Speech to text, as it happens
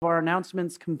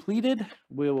announcements completed,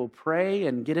 we will pray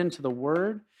and get into the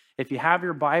Word. If you have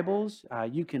your Bibles,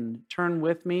 you can turn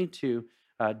with me to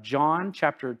John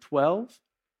chapter 12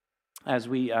 as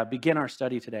we begin our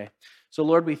study today. So,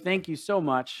 Lord, we thank you so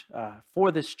much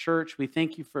for this church. We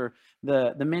thank you for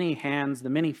the many hands,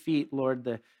 the many feet, Lord,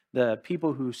 the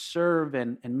people who serve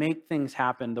and make things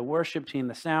happen, the worship team,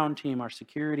 the sound team, our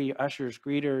security, ushers,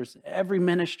 greeters, every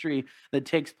ministry that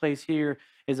takes place here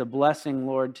is a blessing,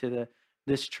 Lord, to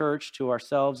this church, to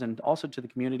ourselves, and also to the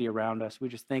community around us. We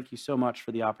just thank you so much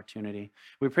for the opportunity.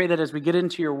 We pray that as we get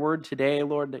into your word today,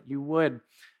 Lord, that you would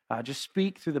just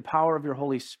speak through the power of your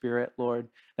Holy Spirit, Lord,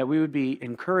 that we would be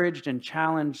encouraged and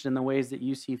challenged in the ways that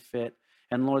you see fit.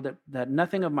 And Lord, that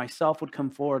nothing of myself would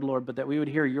come forward, Lord, but that we would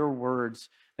hear your words,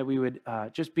 that we would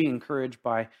just be encouraged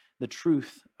by the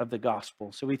truth of the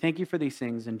gospel. So we thank you for these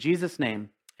things. In Jesus'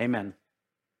 name, amen.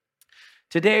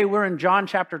 Today, we're in John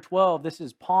chapter 12. This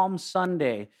is Palm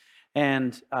Sunday.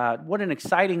 And what an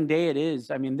exciting day it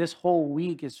is. I mean, this whole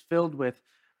week is filled with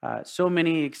so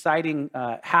many exciting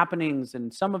happenings,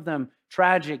 and some of them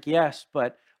tragic, yes,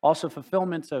 but also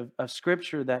fulfillments of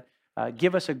Scripture that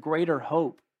give us a greater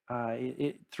hope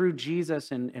through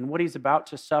Jesus and what he's about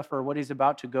to suffer, what he's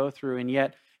about to go through, and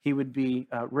yet he would be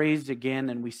raised again,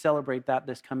 and we celebrate that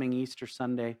this coming Easter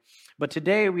Sunday. But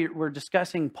today we're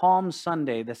discussing Palm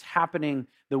Sunday, this happening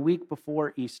the week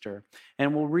before Easter.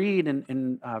 And we'll read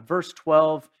in verse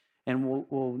 12, and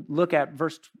we'll look at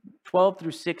verse 12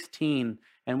 through 16,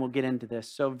 and we'll get into this.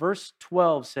 So verse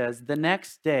 12 says, "The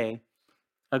next day,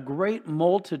 a great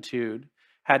multitude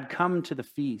had come to the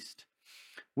feast.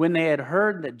 When they had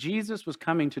heard that Jesus was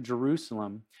coming to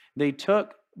Jerusalem, they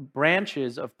took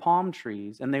branches of palm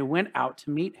trees and they went out to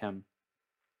meet him.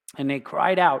 And they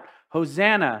cried out,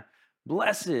 'Hosanna!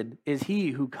 Blessed is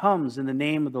he who comes in the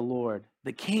name of the Lord,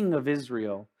 the King of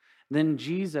Israel.' Then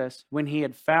Jesus, when he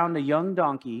had found a young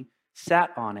donkey,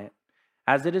 sat on it.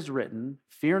 As it is written,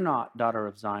 'Fear not, daughter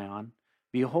of Zion.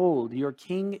 Behold, your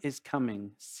king is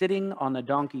coming, sitting on the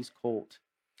donkey's colt.'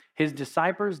 His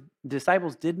disciples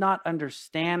did not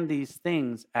understand these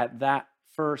things at that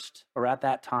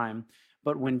time,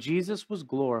 but when Jesus was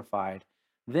glorified,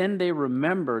 then they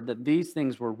remembered that these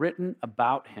things were written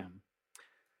about him,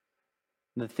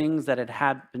 the things that had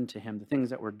happened to him, the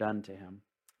things that were done to him."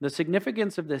 The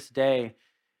significance of this day,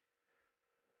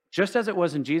 just as it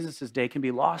was in Jesus' day, can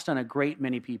be lost on a great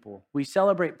many people. We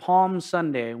celebrate Palm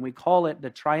Sunday, and we call it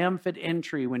the triumphant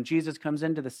entry when Jesus comes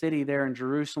into the city there in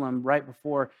Jerusalem right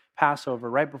before Passover,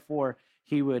 right before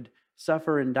he would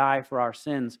suffer and die for our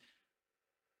sins.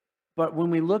 But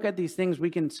when we look at these things, we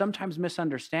can sometimes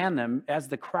misunderstand them, as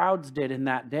the crowds did in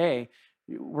that day.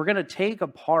 We're going to take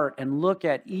apart and look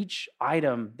at each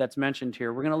item that's mentioned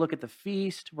here. We're going to look at the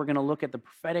feast. We're going to look at the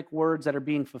prophetic words that are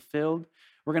being fulfilled.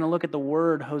 We're going to look at the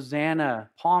word Hosanna,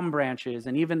 palm branches,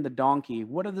 and even the donkey.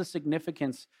 What are the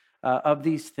significance of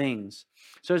these things?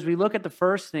 So as we look at the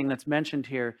first thing that's mentioned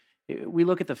here, we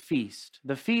look at the feast.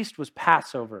 The feast was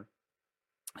Passover.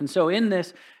 And so in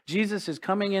this, Jesus is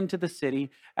coming into the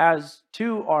city as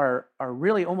two are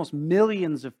really almost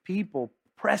millions of people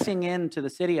pressing into the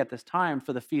city at this time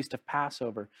for the feast of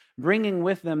Passover, bringing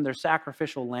with them their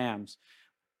sacrificial lambs.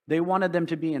 They wanted them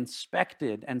to be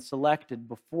inspected and selected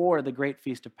before the great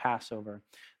feast of Passover.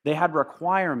 They had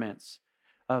requirements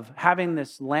of having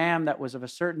this lamb that was of a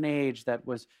certain age, that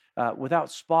was without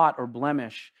spot or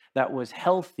blemish, that was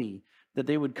healthy, that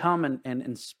they would come and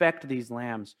inspect these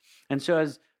lambs. And so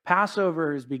as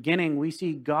Passover is beginning, we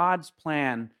see God's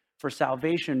plan for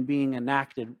salvation being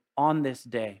enacted on this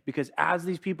day. Because as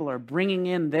these people are bringing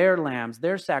in their lambs,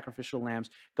 their sacrificial lambs,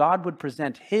 God would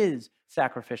present his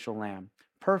sacrificial lamb,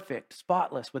 perfect,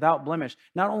 spotless, without blemish,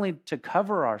 not only to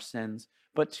cover our sins,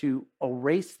 but to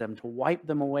erase them, to wipe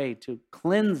them away, to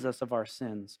cleanse us of our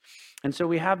sins. And so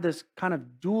we have this kind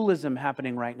of dualism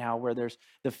happening right now, where there's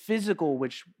the physical,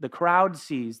 which the crowd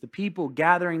sees, the people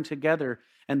gathering together,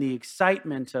 and the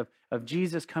excitement of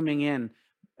Jesus coming in,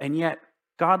 and yet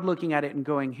God looking at it and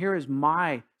going, "Here is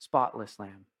my spotless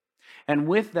lamb." And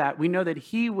with that, we know that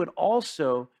he would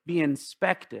also be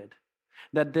inspected,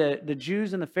 that the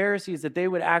Jews and the Pharisees, that they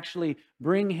would actually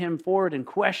bring him forward and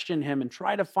question him and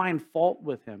try to find fault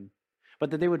with him, but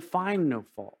that they would find no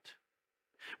fault.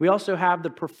 We also have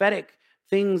the prophetic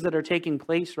things that are taking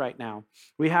place right now.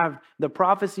 We have the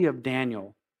prophecy of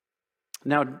Daniel.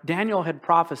 Now, Daniel had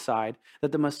prophesied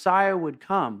that the Messiah would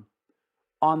come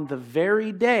on the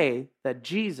very day that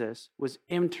Jesus was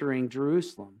entering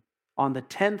Jerusalem, on the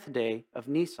 10th day of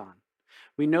Nissan.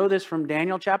 We know this from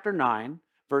Daniel chapter 9,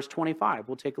 verse 25.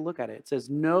 We'll take a look at it. It says,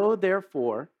 "Know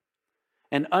therefore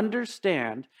and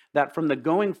understand that from the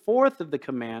going forth of the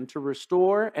command to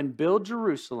restore and build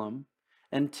Jerusalem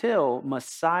until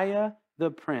Messiah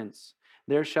the Prince,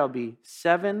 there shall be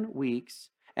 7 weeks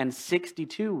and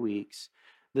 62 weeks.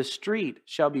 The street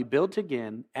shall be built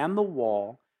again, and the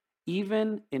wall,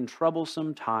 even in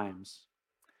troublesome times.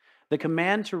 The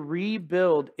command to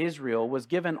rebuild Israel was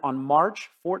given on March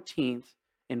 14th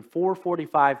in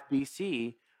 445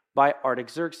 BC by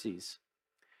Artaxerxes.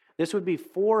 This would be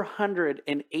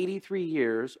 483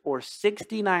 years or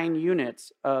 69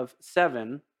 units of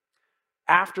 7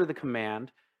 after the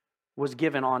command was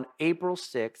given on April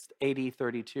 6th, AD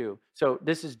 32. So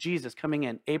this is Jesus coming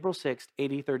in April 6th,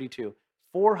 AD 32,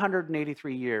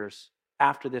 483 years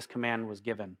after this command was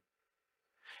given.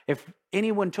 If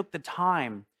anyone took the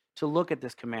time to look at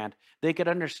this command, they could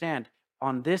understand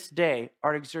on this day,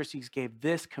 Artaxerxes gave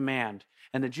this command,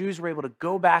 and the Jews were able to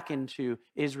go back into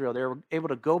Israel. They were able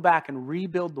to go back and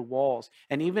rebuild the walls.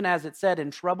 And even as it said,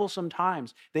 in troublesome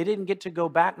times, they didn't get to go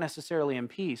back necessarily in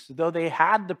peace. Though they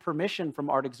had the permission from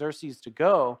Artaxerxes to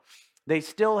go, they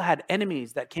still had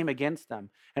enemies that came against them.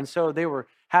 And so they were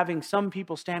having some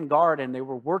people stand guard, and they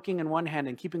were working in one hand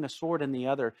and keeping a sword in the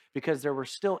other, because there were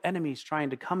still enemies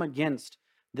trying to come against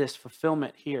this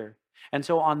fulfillment here. And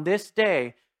so on this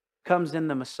day comes in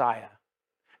the Messiah.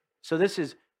 So this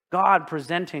is God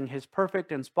presenting his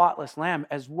perfect and spotless lamb,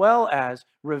 as well as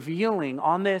revealing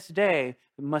on this day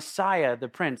Messiah, the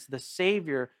Prince, the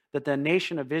Savior that the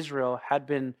nation of Israel had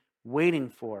been waiting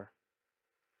for.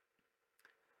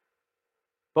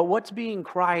 But what's being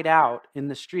cried out in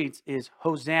the streets is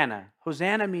Hosanna.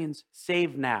 Hosanna means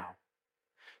save now.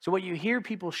 So what you hear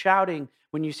people shouting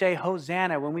when you say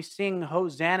Hosanna, when we sing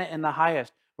Hosanna in the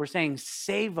highest, we're saying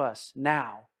save us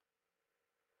now.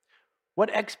 What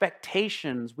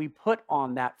expectations we put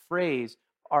on that phrase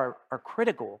are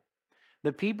critical.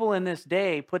 The people in this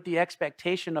day put the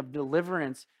expectation of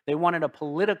deliverance. They wanted a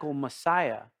political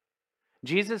Messiah.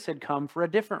 Jesus had come for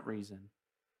a different reason.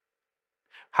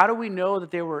 How do we know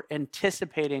that they were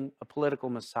anticipating a political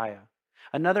Messiah?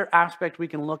 Another aspect we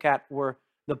can look at were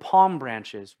the palm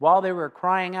branches. While they were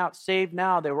crying out, save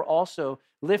now, they were also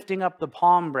lifting up the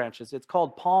palm branches. It's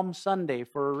called Palm Sunday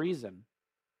for a reason.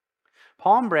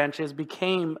 Palm branches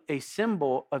became a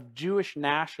symbol of Jewish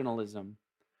nationalism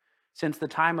since the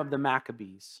time of the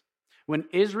Maccabees. When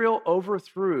Israel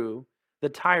overthrew the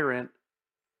tyrant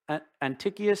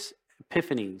Antiochus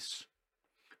Epiphanes,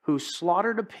 who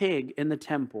slaughtered a pig in the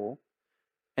temple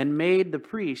and made the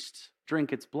priests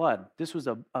drink its blood. This was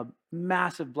a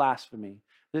massive blasphemy.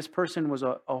 This person was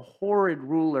a horrid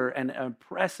ruler and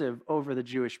oppressive over the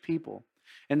Jewish people.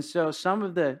 And so some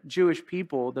of the Jewish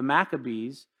people, the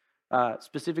Maccabees,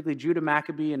 specifically Judah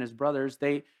Maccabee and his brothers,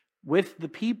 they, with the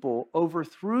people,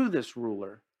 overthrew this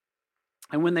ruler.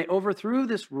 And when they overthrew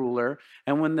this ruler,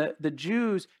 and when the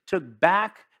Jews took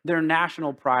back their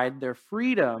national pride, their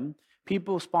freedom,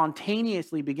 people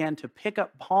spontaneously began to pick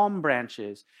up palm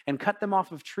branches and cut them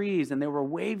off of trees, and they were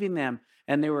waving them,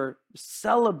 and they were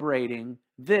celebrating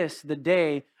this, the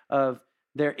day of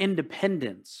their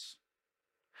independence.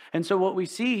 And so what we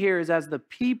see here is as the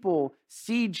people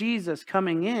see Jesus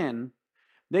coming in,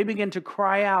 they begin to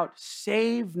cry out,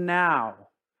 save now,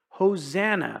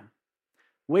 Hosanna,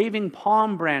 waving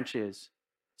palm branches,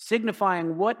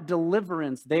 signifying what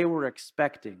deliverance they were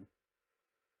expecting.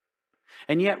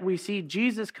 And yet we see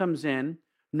Jesus comes in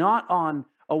not on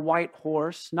a white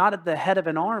horse, not at the head of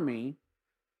an army,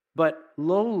 but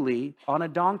lowly on a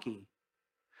donkey.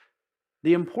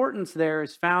 The importance there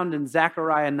is found in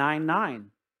Zechariah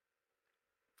 9:9,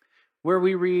 where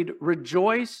we read,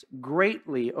 rejoice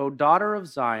greatly, O daughter of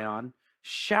Zion.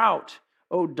 Shout,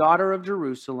 O daughter of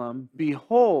Jerusalem.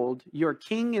 Behold, your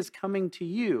king is coming to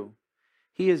you.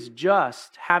 He is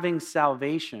just, having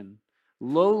salvation,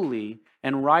 lowly,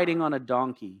 and riding on a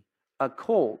donkey, a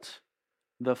colt,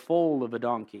 the foal of a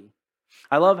donkey.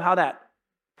 I love how that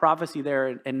prophecy there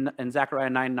in Zechariah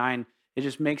 9:9, it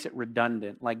just makes it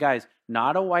redundant. Like, guys,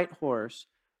 not a white horse,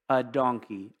 a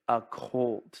donkey, a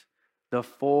colt, the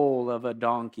foal of a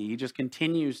donkey. He just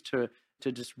continues to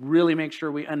just really make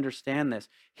sure we understand this.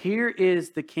 Here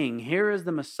is the king. Here is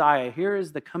the Messiah. Here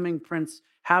is the coming prince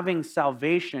having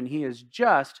salvation. He is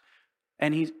just,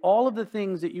 and he's all of the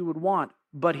things that you would want,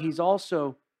 but he's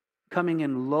also coming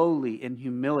in lowly, in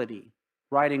humility,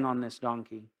 riding on this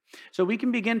donkey. So we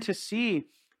can begin to see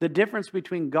the difference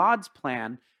between God's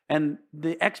plan and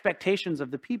the expectations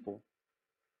of the people.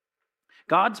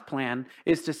 God's plan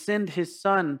is to send his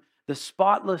son, the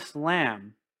spotless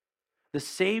lamb, the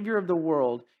Savior of the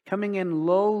world, coming in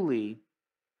lowly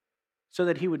so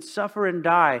that he would suffer and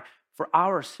die for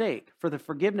our sake, for the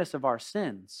forgiveness of our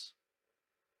sins.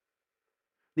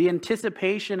 The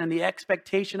anticipation and the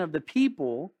expectation of the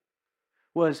people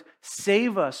was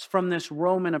save us from this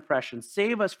Roman oppression,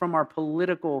 save us from our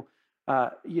political,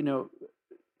 I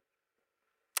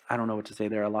don't know what to say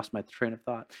there. I lost my train of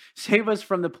thought. Save us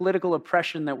from the political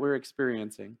oppression that we're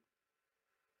experiencing.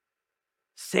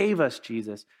 Save us,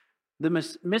 Jesus. The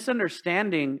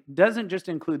misunderstanding doesn't just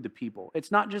include the people.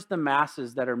 It's not just the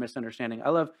masses that are misunderstanding. I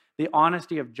love the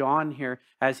honesty of John here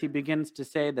as he begins to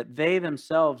say that they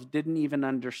themselves didn't even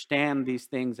understand these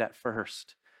things at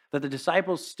first. That the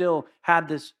disciples still had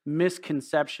this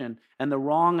misconception and the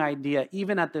wrong idea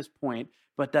even at this point,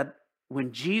 but that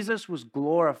when Jesus was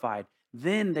glorified,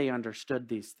 then they understood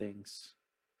these things.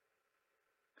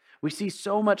 We see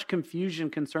so much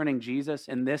confusion concerning Jesus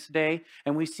in this day,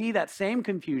 and we see that same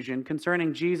confusion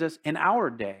concerning Jesus in our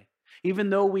day.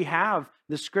 Even though we have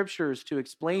the scriptures to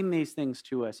explain these things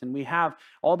to us, and we have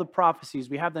all the prophecies,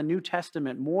 we have the New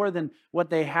Testament more than what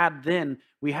they had then,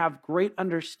 we have great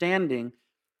understanding.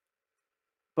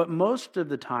 But most of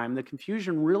the time, the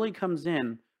confusion really comes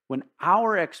in when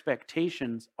our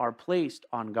expectations are placed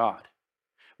on God.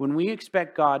 When we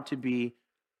expect God to be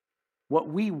what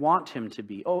we want him to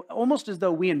be, almost as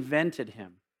though we invented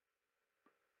him.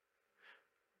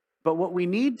 But what we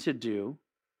need to do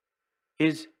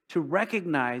is to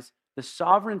recognize the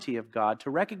sovereignty of God, to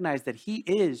recognize that he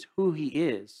is who he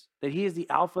is, that he is the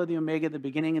Alpha, the Omega, the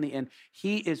beginning and the end.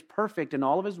 He is perfect in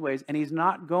all of his ways, and he's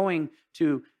not going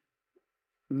to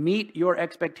meet your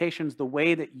expectations the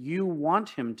way that you want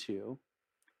him to.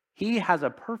 He has a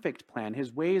perfect plan.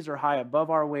 His ways are high above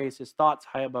our ways, his thoughts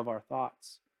high above our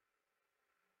thoughts.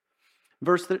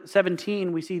 Verse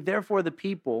 17, we see, therefore the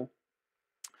people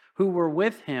who were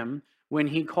with him when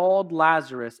he called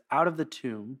Lazarus out of the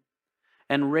tomb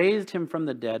and raised him from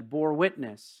the dead bore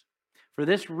witness. For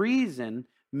this reason,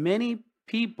 many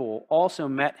people also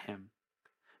met him,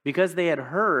 because they had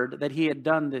heard that he had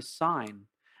done this sign.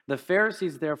 The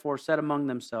Pharisees therefore said among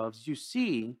themselves, you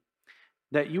see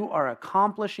that you are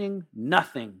accomplishing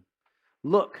nothing.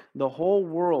 Look, the whole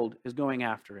world is going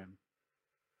after him.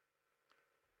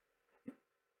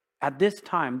 At this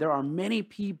time, there are many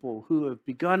people who have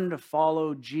begun to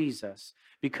follow Jesus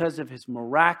because of his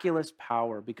miraculous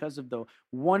power, because of the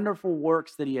wonderful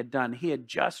works that he had done. He had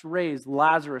just raised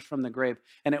Lazarus from the grave,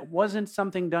 and it wasn't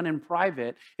something done in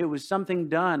private. It was something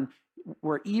done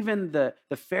where even the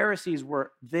Pharisees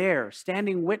were there,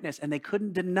 standing witness, and they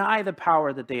couldn't deny the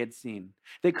power that they had seen.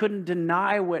 They couldn't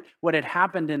deny what had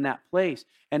happened in that place.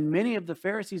 And many of the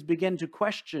Pharisees began to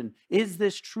question, is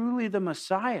this truly the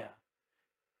Messiah?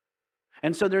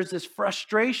 And so there's this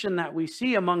frustration that we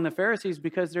see among the Pharisees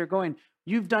because they're going,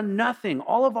 you've done nothing.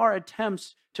 All of our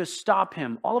attempts to stop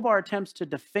him, all of our attempts to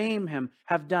defame him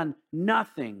have done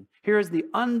nothing. Here is the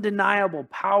undeniable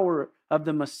power of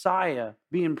the Messiah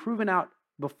being proven out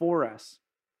before us.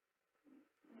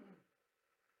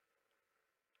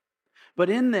 But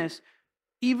in this,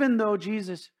 even though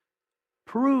Jesus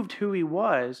proved who he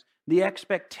was, the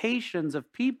expectations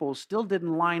of people still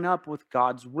didn't line up with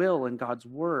God's will and God's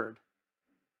word.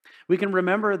 We can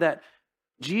remember that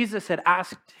Jesus had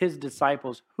asked his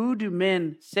disciples, who do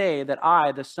men say that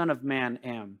I, the Son of Man,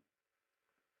 am?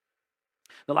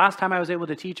 The last time I was able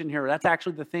to teach in here, that's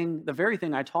actually the very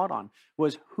thing I taught on,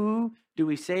 was who do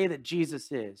we say that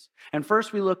Jesus is? And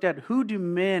first we looked at who do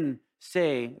men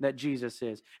say that Jesus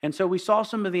is? And so we saw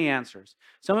some of the answers.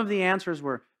 Some of the answers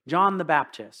were John the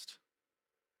Baptist,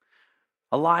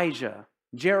 Elijah,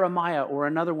 Jeremiah, or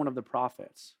another one of the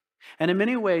prophets. And in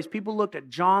many ways, people looked at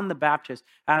John the Baptist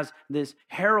as this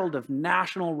herald of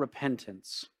national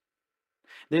repentance.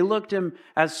 They looked at him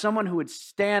as someone who would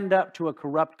stand up to a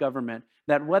corrupt government,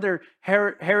 that whether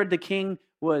Herod the king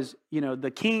was,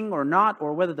 the king or not,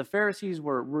 or whether the Pharisees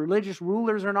were religious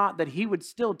rulers or not, that he would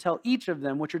still tell each of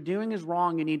them, what you're doing is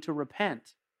wrong, you need to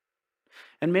repent.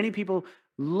 And many people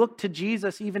look to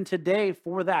Jesus even today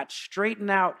for that.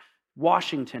 Straighten out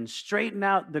Washington, straighten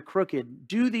out the crooked.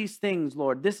 Do these things,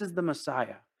 Lord. This is the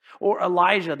Messiah. Or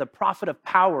Elijah, the prophet of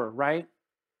power, right?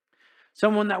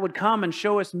 Someone that would come and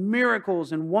show us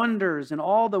miracles and wonders and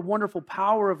all the wonderful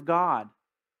power of God.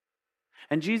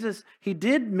 And Jesus, he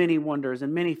did many wonders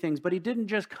and many things, but he didn't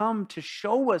just come to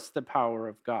show us the power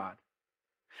of God.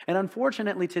 And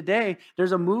unfortunately today,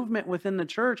 there's a movement within the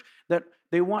church that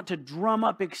they want to drum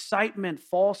up excitement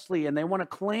falsely, and they want to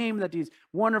claim that these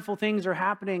wonderful things are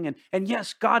happening. And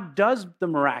yes, God does the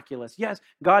miraculous. Yes,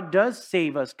 God does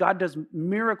save us. God does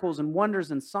miracles and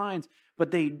wonders and signs,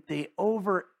 but they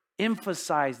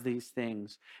overemphasize these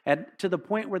things, and to the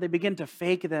point where they begin to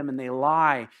fake them and they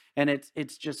lie. And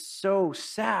it's just so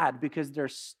sad because they're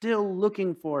still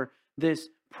looking for this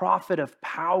prophet of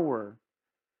power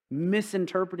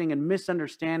misinterpreting and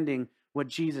misunderstanding what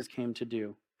Jesus came to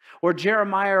do. Or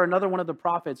Jeremiah, or another one of the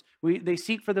prophets, they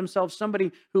seek for themselves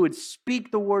somebody who would speak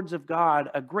the words of God,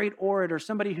 a great orator,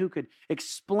 somebody who could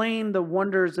explain the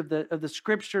wonders of the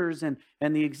scriptures and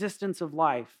the existence of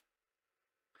life.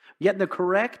 Yet the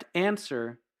correct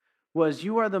answer was,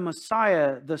 you are the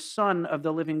Messiah, the Son of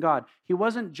the living God. He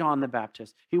wasn't John the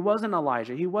Baptist. He wasn't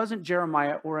Elijah. He wasn't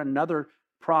Jeremiah or another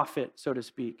prophet, so to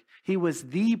speak. He was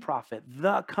the prophet,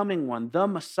 the coming one, the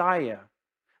Messiah,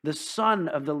 the Son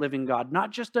of the living God,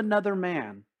 not just another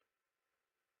man,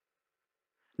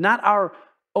 not our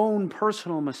own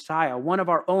personal Messiah, one of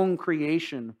our own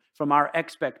creation from our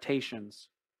expectations,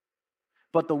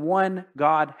 but the one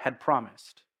God had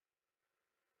promised.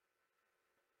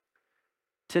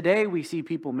 Today, we see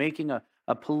people making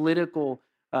a political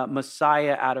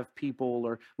Messiah out of people,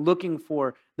 or looking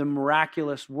for the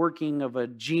miraculous working of a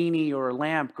genie or a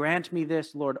lamp. Grant me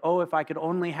this, Lord. Oh, if I could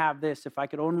only have this, if I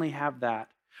could only have that.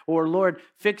 Or, Lord,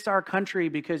 fix our country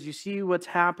because you see what's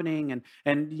happening,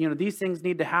 and these things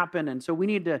need to happen, and so we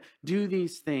need to do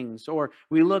these things. Or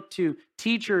we look to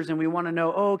teachers and we want to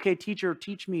know, oh, okay, teacher,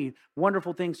 teach me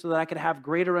wonderful things so that I could have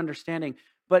greater understanding.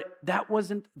 But that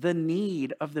wasn't the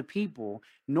need of the people,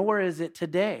 nor is it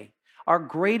today. Our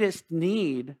greatest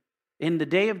need in the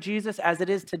day of Jesus, as it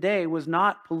is today, was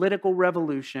not political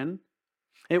revolution.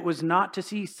 It was not to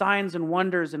see signs and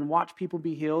wonders and watch people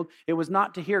be healed. It was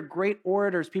not to hear great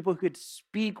orators, people who could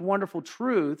speak wonderful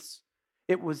truths.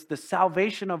 It was the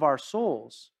salvation of our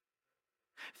souls.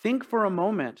 Think for a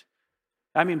moment.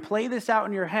 Play this out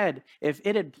in your head. If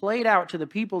it had played out to the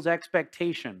people's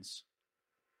expectations.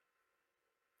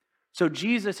 So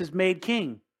Jesus is made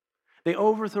king. They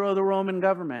overthrow the Roman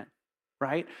government,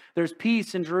 right? There's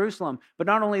peace in Jerusalem. But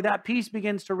not only that, peace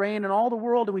begins to reign in all the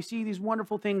world, and we see these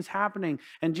wonderful things happening.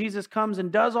 And Jesus comes and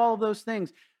does all of those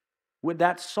things. Would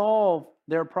that solve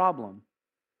their problem?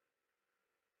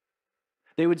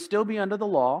 They would still be under the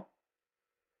law.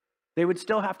 They would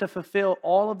still have to fulfill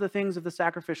all of the things of the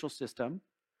sacrificial system.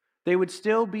 They would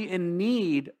still be in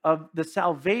need of the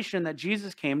salvation that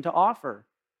Jesus came to offer.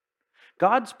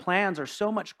 God's plans are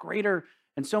so much greater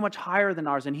and so much higher than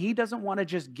ours, and He doesn't want to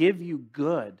just give you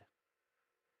good.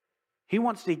 He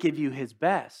wants to give you His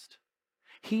best.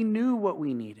 He knew what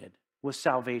we needed was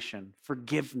salvation,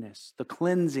 forgiveness, the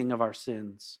cleansing of our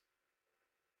sins.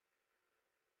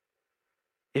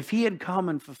 If He had come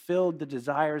and fulfilled the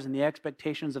desires and the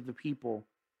expectations of the people,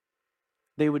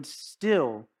 they would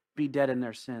still be dead in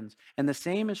their sins. And the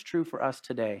same is true for us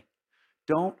today.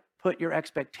 Don't put your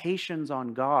expectations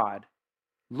on God.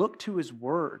 Look to His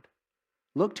word.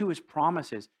 Look to His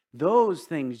promises. Those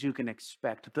things you can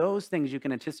expect. Those things you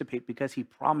can anticipate because He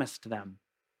promised them.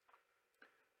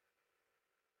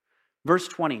 Verse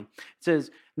 20, it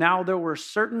says, "Now there were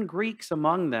certain Greeks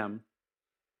among them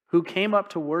who came up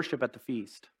to worship at the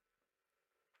feast.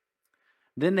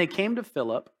 Then they came to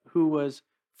Philip, who was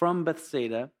from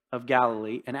Bethsaida of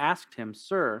Galilee, and asked him,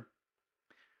 'Sir,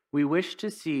 we wish to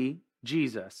see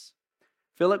Jesus.'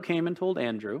 Philip came and told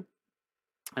Andrew.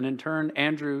 And in turn,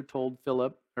 Andrew told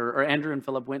Philip, or Andrew and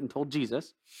Philip went and told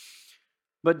Jesus.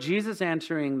 But Jesus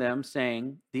answering them,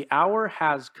 saying, 'The hour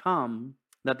has come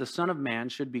that the Son of Man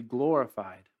should be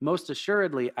glorified. Most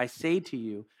assuredly, I say to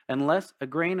you, unless a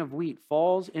grain of wheat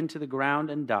falls into the ground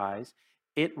and dies,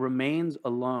 it remains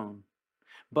alone.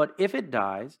 But if it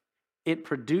dies, it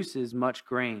produces much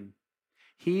grain.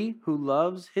 He who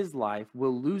loves his life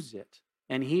will lose it,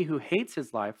 and he who hates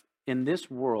his life in this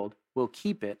world will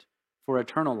keep it for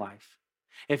eternal life.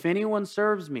 If anyone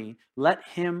serves me, let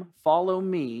him follow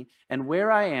me, and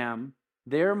where I am,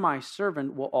 there my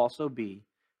servant will also be.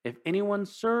 If anyone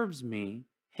serves me,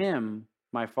 him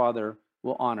my Father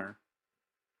will honor.'"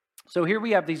 So here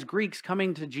we have these Greeks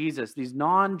coming to Jesus, these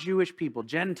non-Jewish people,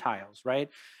 Gentiles, right?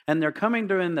 And they're coming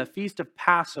during the feast of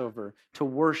Passover to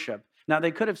worship. Now,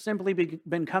 they could have simply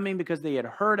been coming because they had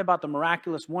heard about the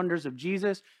miraculous wonders of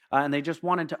Jesus, and they just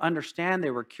wanted to understand.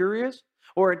 They were curious.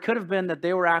 Or it could have been that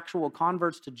they were actual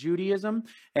converts to Judaism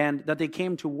and that they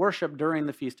came to worship during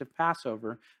the feast of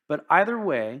Passover. But either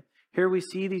way, here we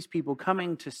see these people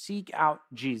coming to seek out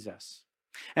Jesus.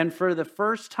 And for the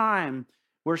first time,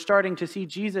 we're starting to see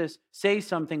Jesus say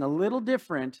something a little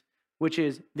different, which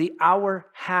is, the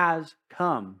hour has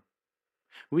come.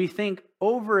 We think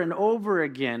over and over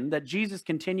again that Jesus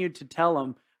continued to tell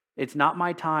them, it's not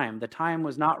my time. The time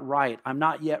was not right. I'm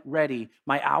not yet ready.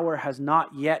 My hour has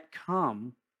not yet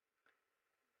come.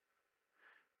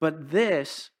 But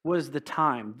this was the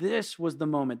time. This was the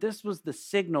moment. This was the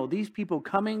signal. These people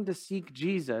coming to seek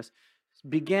Jesus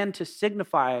began to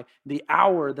signify the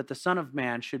hour that the Son of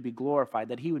Man should be glorified,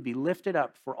 that He would be lifted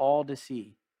up for all to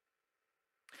see.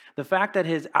 The fact that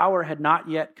his hour had not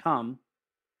yet come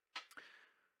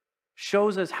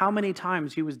shows us how many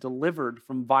times he was delivered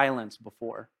from violence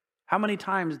before. How many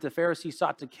times the Pharisees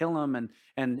sought to kill him,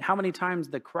 and how many times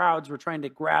the crowds were trying to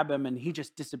grab him and he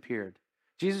just disappeared.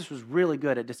 Jesus was really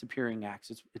good at disappearing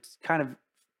acts. It's kind of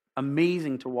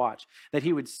amazing to watch that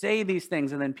he would say these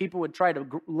things and then people would try to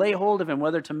lay hold of him,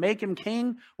 whether to make him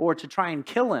king or to try and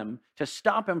kill him, to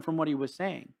stop him from what he was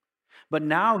saying. But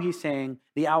now he's saying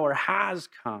the hour has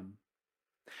come.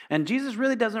 And Jesus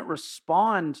really doesn't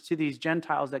respond to these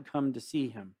Gentiles that come to see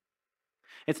him.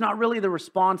 It's not really the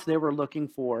response they were looking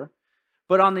for,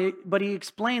 but he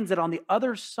explains that on the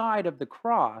other side of the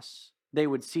cross, they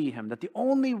would see him, that the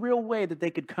only real way that they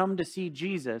could come to see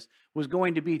Jesus was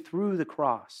going to be through the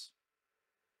cross.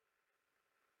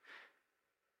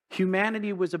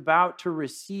 Humanity was about to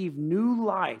receive new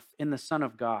life in the Son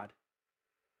of God.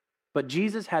 But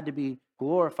Jesus had to be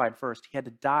glorified first. He had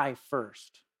to die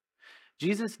first.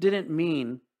 Jesus didn't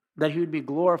mean that he would be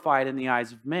glorified in the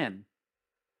eyes of men.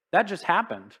 That just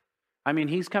happened. I mean,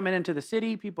 he's coming into the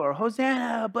city. People are,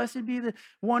 Hosanna, blessed be the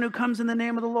one who comes in the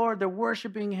name of the Lord. They're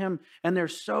worshiping him, and they're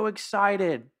so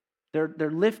excited. They're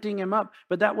lifting him up.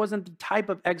 But that wasn't the type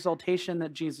of exaltation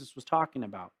that Jesus was talking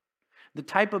about. The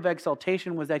type of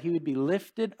exaltation was that he would be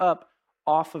lifted up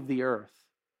off of the earth.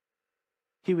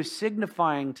 He was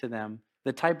signifying to them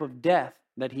the type of death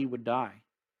that he would die.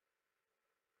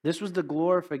 This was the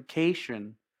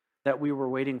glorification that we were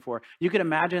waiting for. You could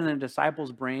imagine in the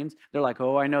disciples' brains, they're like,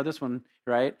 oh, I know this one,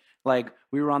 right? Like,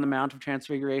 we were on the Mount of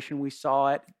Transfiguration, we saw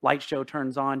it, light show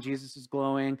turns on, Jesus is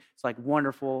glowing, it's like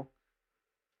wonderful.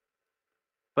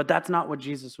 But that's not what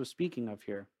Jesus was speaking of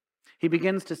here. He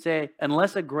begins to say,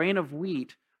 unless a grain of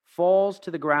wheat falls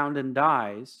to the ground and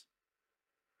dies,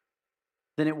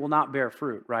 then it will not bear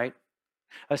fruit, right?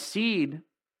 A seed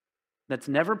that's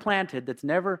never planted, that's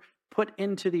never put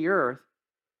into the earth,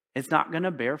 it's not going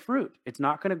to bear fruit. It's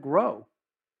not going to grow.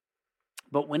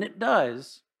 But when it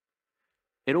does,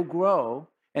 it'll grow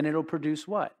and it'll produce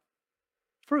what?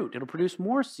 Fruit. It'll produce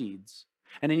more seeds.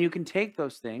 And then you can take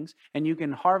those things and you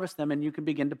can harvest them and you can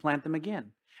begin to plant them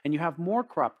again. And you have more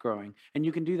crop growing. And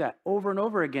you can do that over and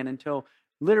over again until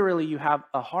literally you have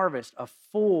a harvest, a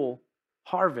full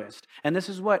harvest. And this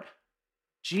is what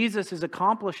Jesus is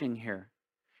accomplishing here.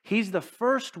 He's the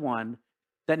first one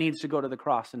that needs to go to the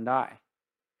cross and die.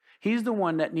 He's the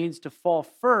one that needs to fall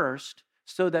first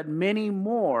so that many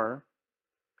more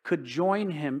could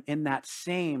join him in that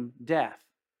same death.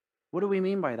 What do we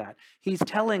mean by that? He's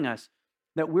telling us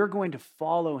that we're going to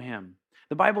follow him.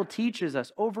 The Bible teaches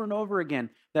us over and over again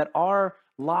that our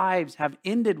lives have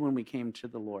ended when we came to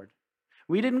the Lord.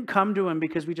 We didn't come to him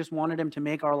because we just wanted him to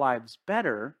make our lives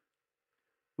better.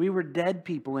 We were dead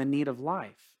people in need of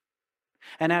life.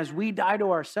 And as we die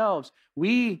to ourselves,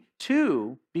 we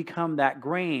too become that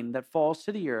grain that falls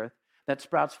to the earth, that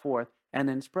sprouts forth and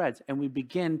then spreads. And we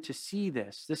begin to see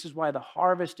this. This is why the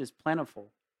harvest is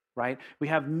plentiful, right? We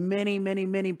have many, many,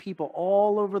 many people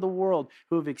all over the world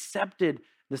who have accepted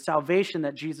the salvation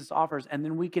that Jesus offers. And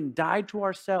then we can die to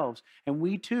ourselves, and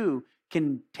we too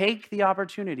can take the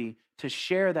opportunity to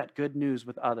share that good news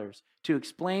with others, to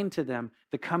explain to them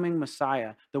the coming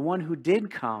Messiah, the one who did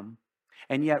come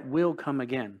and yet will come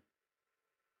again.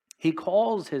 He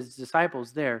calls his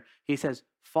disciples there. He says,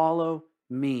 follow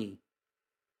me.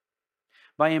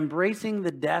 By embracing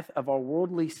the death of our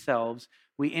worldly selves,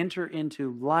 we enter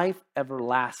into life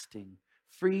everlasting,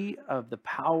 free of the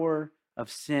power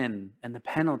of sin and the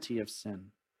penalty of sin.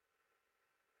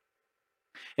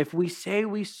 If we say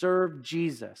we serve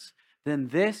Jesus, then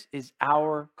this is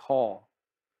our call.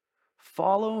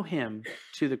 Follow him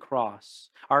to the cross.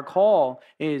 Our call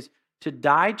is to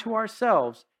die to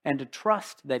ourselves and to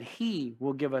trust that he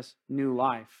will give us new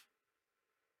life.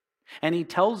 And he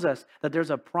tells us that there's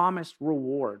a promised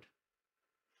reward.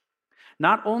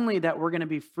 Not only that we're going to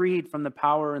be freed from the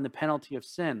power and the penalty of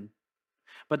sin,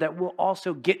 but that we'll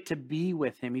also get to be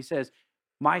with him. He says,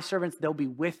 my servants, they'll be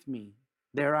with me.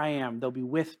 There I am. They'll be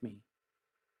with me.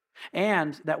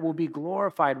 And that we'll be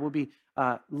glorified, we'll be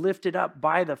lifted up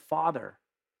by the Father,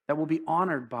 that we'll be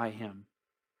honored by him.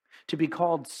 To be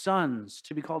called sons,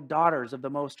 to be called daughters of the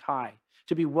Most High,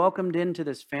 to be welcomed into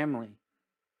this family.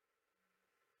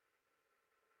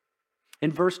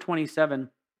 In verse 27,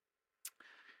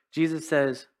 Jesus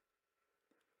says,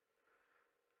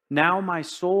 now my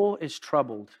soul is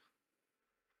troubled.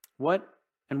 What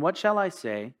shall I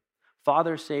say?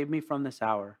 Father, save me from this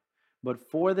hour. But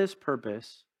for this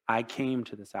purpose I came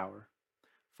to this hour.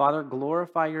 Father,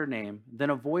 glorify your name. Then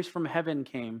a voice from heaven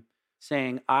came,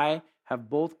 saying, I have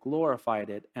both glorified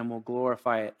it and will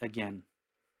glorify it again.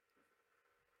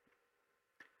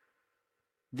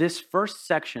 This first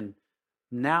section,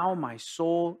 now my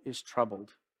soul is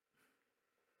troubled.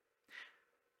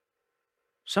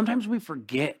 Sometimes we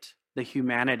forget the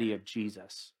humanity of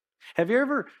Jesus. Have you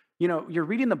ever, you're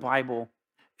reading the Bible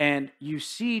and you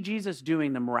see Jesus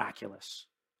doing the miraculous,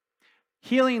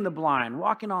 healing the blind,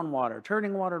 walking on water,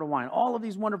 turning water to wine, all of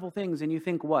these wonderful things. And you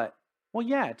think, what? Well,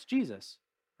 yeah, it's Jesus,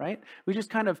 right? We just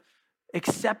kind of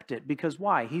accept it because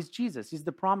why? He's Jesus. He's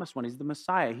the promised one. He's the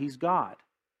Messiah. He's God.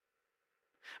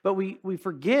 But we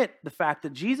forget the fact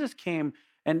that Jesus came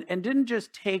and didn't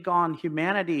just take on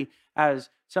humanity as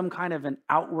some kind of an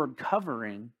outward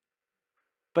covering,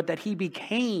 but that he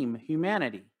became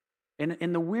humanity.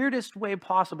 In the weirdest way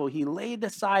possible, he laid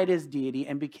aside his deity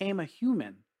and became a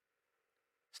human,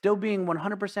 still being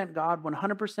 100% God,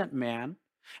 100% man.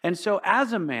 And so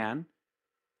as a man,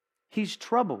 he's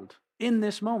troubled in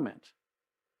this moment.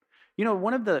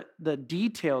 One of the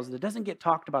details that doesn't get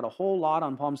talked about a whole lot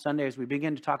on Palm Sunday as we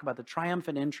begin to talk about the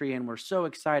triumphant entry, and we're so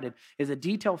excited, is a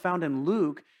detail found in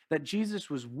Luke that Jesus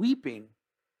was weeping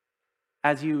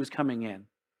as he was coming in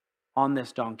on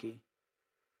this donkey.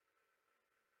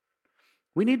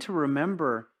 We need to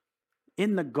remember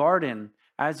in the garden,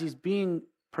 as he's being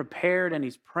prepared and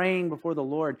he's praying before the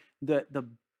Lord, the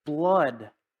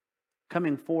blood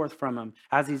coming forth from him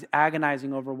as he's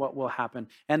agonizing over what will happen.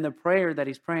 And the prayer that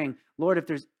he's praying, Lord, if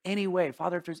there's any way,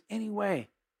 Father, if there's any way,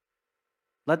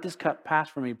 let this cup pass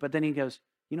from me. But then he goes,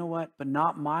 you know what? But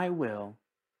not my will,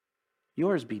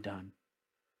 yours be done.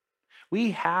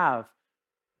 We have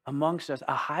amongst us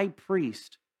a high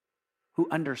priest who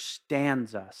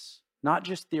understands us, not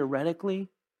just theoretically,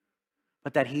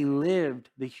 but that he lived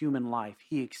the human life.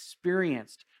 He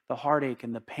experienced the heartache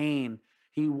and the pain.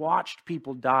 He watched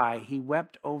people die. He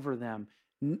wept over them,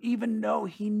 even though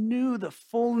he knew the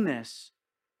fullness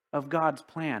of God's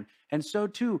plan. And so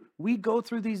too, we go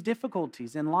through these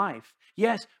difficulties in life.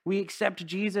 Yes, we accept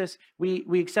Jesus. We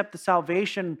accept the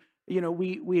salvation.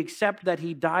 We accept that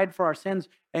he died for our sins.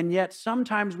 And yet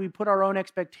sometimes we put our own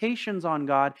expectations on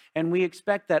God and we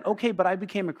expect that, okay, but I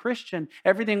became a Christian.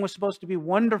 Everything was supposed to be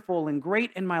wonderful and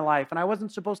great in my life. And I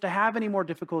wasn't supposed to have any more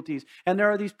difficulties. And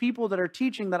there are these people that are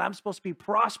teaching that I'm supposed to be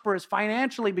prosperous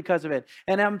financially because of it.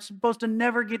 And I'm supposed to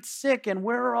never get sick. And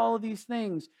where are all of these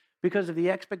things? Because of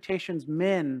the expectations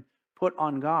men put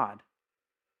on God.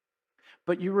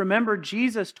 But you remember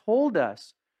Jesus told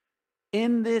us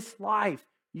in this life,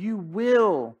 you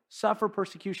will suffer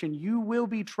persecution. You will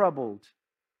be troubled.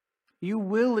 You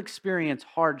will experience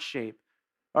heartache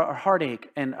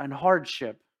and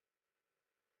hardship.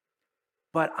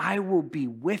 But I will be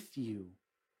with you.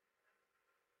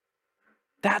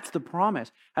 That's the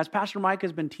promise. As Pastor Mike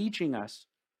has been teaching us,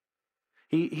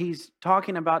 he's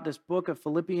talking about this book of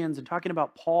Philippians and talking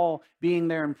about Paul being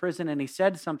there in prison. And he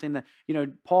said something that,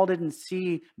 Paul didn't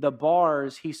see the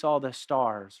bars, he saw the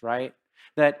stars, right?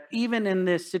 That even in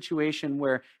this situation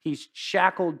where he's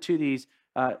shackled to these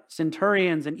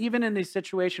centurions, and even in this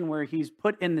situation where he's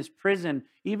put in this prison,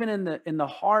 even in the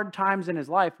hard times in his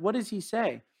life, what does he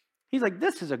say? He's like,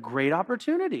 this is a great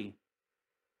opportunity.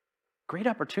 Great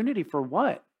opportunity for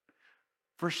what?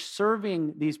 For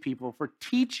serving these people, for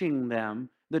teaching them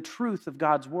the truth of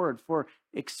God's word, for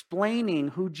explaining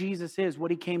who Jesus is,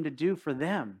 what he came to do for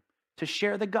them, to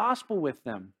share the gospel with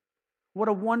them. What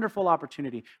a wonderful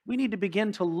opportunity. We need to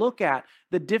begin to look at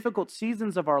the difficult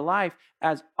seasons of our life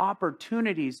as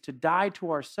opportunities to die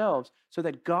to ourselves so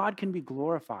that God can be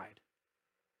glorified.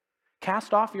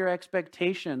 Cast off your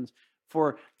expectations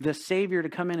for the Savior to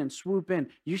come in and swoop in.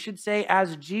 You should say,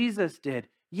 as Jesus did,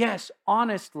 yes,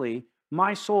 honestly,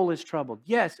 my soul is troubled.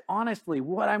 Yes, honestly,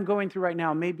 what I'm going through right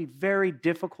now may be very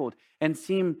difficult and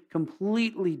seem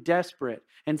completely desperate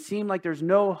and seem like there's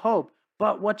no hope.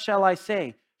 But what shall I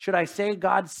say? Should I say,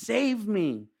 God, save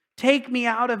me, take me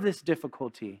out of this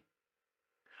difficulty?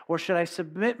 Or should I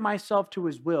submit myself to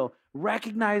his will,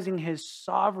 recognizing his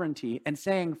sovereignty and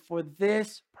saying, for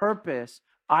this purpose,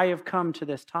 I have come to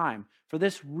this time. For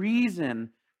this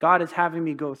reason, God is having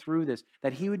me go through this,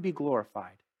 that he would be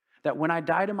glorified. That when I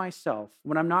die to myself,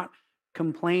 when I'm not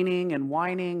complaining and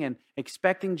whining and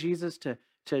expecting Jesus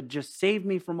to just save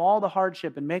me from all the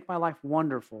hardship and make my life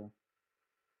wonderful,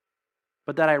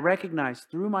 but that I recognize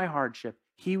through my hardship,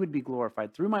 he would be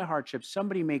glorified. Through my hardship,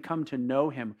 somebody may come to know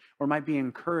him or might be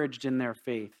encouraged in their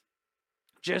faith.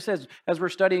 Just as we're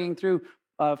studying through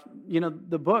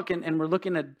the book and we're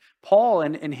looking at Paul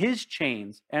and his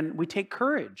chains, and we take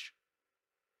courage.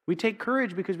 We take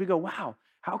courage because we go, wow,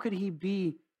 how could he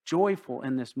be joyful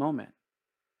in this moment?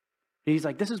 And he's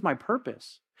like, this is my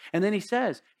purpose. And then he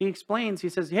says,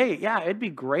 hey, yeah, it'd be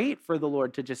great for the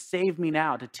Lord to just save me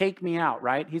now, to take me out,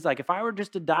 right? He's like, if I were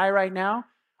just to die right now,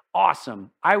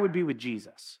 awesome. I would be with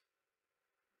Jesus.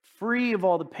 Free of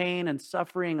all the pain and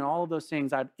suffering and all of those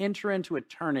things, I'd enter into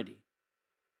eternity.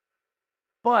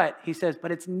 But, he says,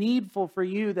 but it's needful for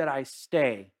you that I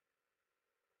stay.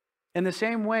 In the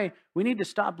same way, we need to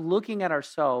stop looking at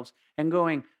ourselves and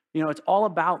going, it's all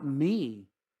about me.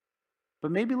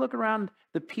 But maybe look around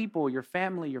the people, your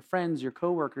family, your friends, your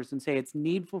coworkers, and say, it's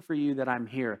needful for you that I'm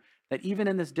here. That even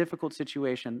in this difficult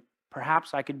situation,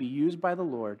 perhaps I could be used by the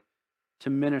Lord to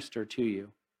minister to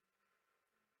you.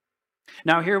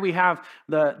 Now here we have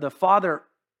the Father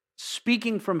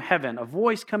speaking from heaven, a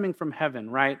voice coming from heaven,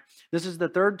 right? This is the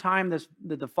third time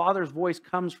that the Father's voice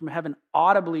comes from heaven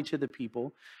audibly to the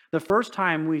people. The first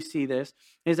time we see this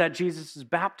is at Jesus'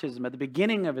 baptism, at the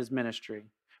beginning of his ministry,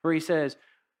 where he says,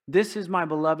 "This is my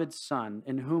beloved Son,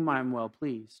 in whom I am well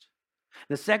pleased."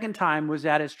 The second time was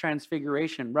at his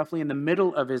transfiguration, roughly in the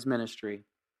middle of his ministry,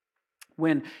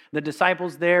 when the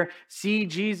disciples there see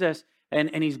Jesus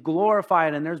and he's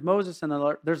glorified, and there's Moses and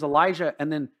there's Elijah,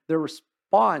 and then their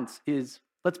response is,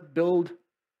 let's build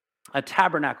a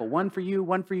tabernacle, one for you,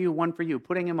 one for you, one for you,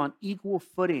 putting him on equal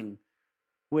footing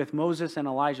with Moses and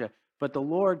Elijah. But the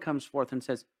Lord comes forth and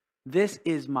says, "This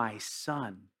is my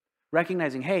Son,"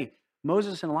 recognizing, hey,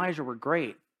 Moses and Elijah were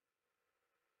great,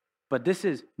 but this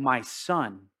is my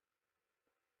Son,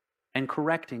 and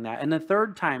correcting that. And the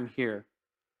third time here,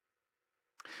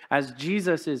 as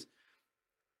Jesus is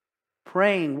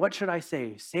praying, what should I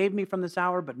say? Save me from this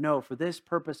hour? But no, for this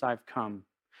purpose I've come.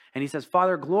 And he says,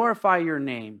 Father, glorify your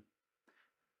name.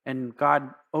 And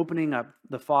God opening up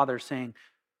the Father saying,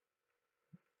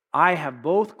 I have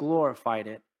both glorified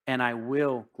it and I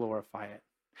will glorify it.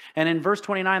 And in verse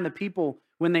 29, the people,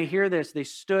 when they hear this, they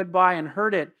stood by and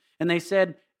heard it, and they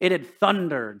said, it had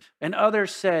thundered. And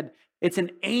others said, it's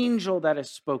an angel that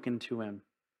has spoken to him.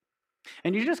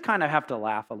 And you just kind of have to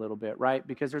laugh a little bit, right?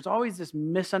 Because there's always this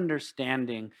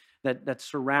misunderstanding that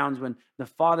surrounds when the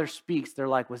Father speaks. They're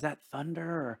like, was that thunder?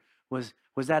 Or was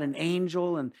that an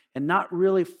angel? And not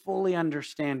really fully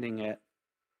understanding it.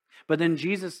 But then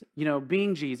Jesus,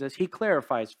 being Jesus, he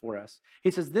clarifies for us. He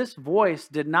says, this voice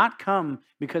did not come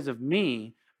because of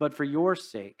me, but for your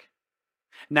sake.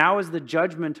 Now is the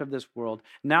judgment of this world.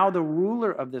 Now the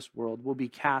ruler of this world will be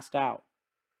cast out.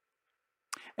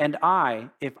 And I,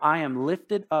 if I am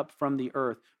lifted up from the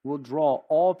earth, will draw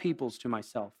all peoples to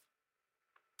myself.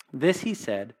 This he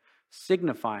said,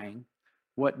 signifying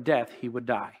what death he would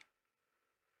die.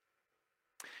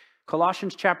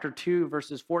 Colossians chapter 2,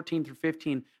 verses 14 through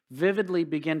 15, vividly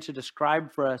begin to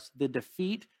describe for us the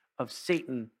defeat of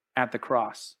Satan at the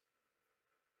cross.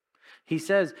 He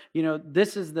says,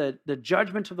 this is the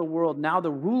judgment of the world. Now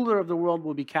the ruler of the world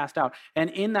will be cast out. And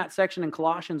in that section in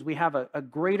Colossians, we have a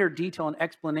greater detail and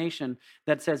explanation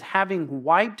that says, having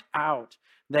wiped out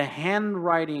the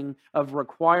handwriting of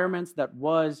requirements that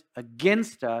was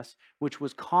against us, which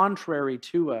was contrary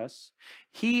to us,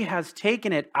 he has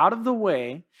taken it out of the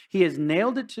way. He has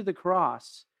nailed it to the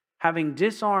cross. Having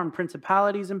disarmed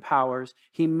principalities and powers,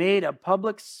 he made a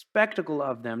public spectacle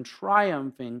of them,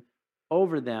 triumphing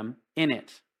over them in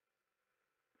it.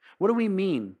 What do we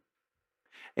mean?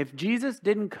 If Jesus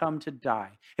didn't come to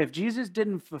die, if Jesus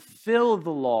didn't fulfill the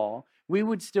law, we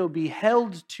would still be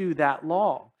held to that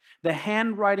law. The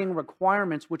handwriting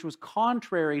requirements, which was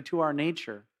contrary to our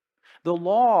nature. The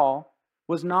law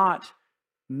was not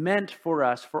meant for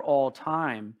us for all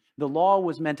time. The law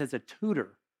was meant as a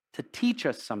tutor to teach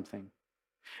us something.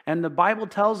 And the Bible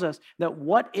tells us that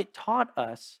what it taught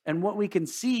us and what we can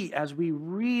see as we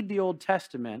read the Old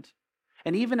Testament,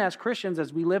 and even as Christians,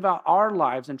 as we live out our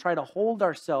lives and try to hold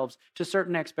ourselves to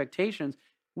certain expectations,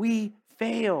 we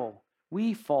fail.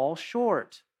 We fall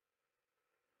short.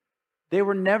 They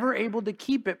were never able to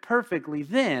keep it perfectly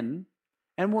then,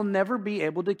 and will never be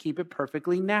able to keep it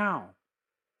perfectly now.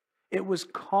 It was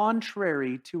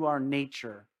contrary to our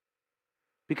nature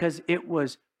because it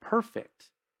was perfect.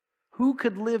 Who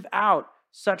could live out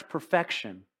such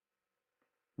perfection?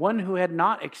 One who had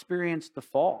not experienced the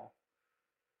fall.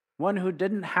 One who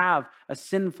didn't have a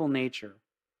sinful nature.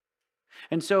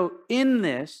 And so in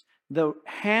this, the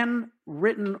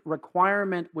handwritten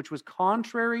requirement which was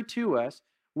contrary to us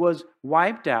was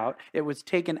wiped out. It was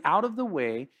taken out of the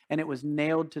way, and it was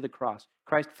nailed to the cross.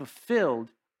 Christ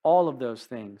fulfilled all of those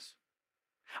things.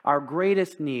 Our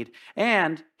greatest need.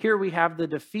 And here we have the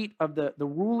defeat of the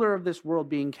ruler of this world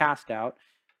being cast out,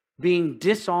 being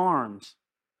disarmed,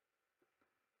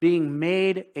 being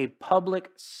made a public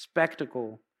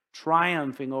spectacle,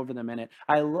 triumphing over them in it.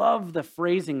 I love the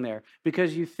phrasing there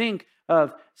because you think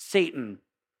of Satan,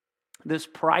 this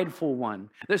prideful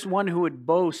one, this one who would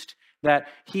boast that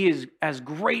he is as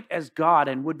great as God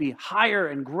and would be higher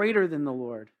and greater than the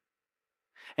Lord.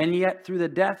 And yet, through the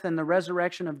death and the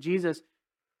resurrection of Jesus,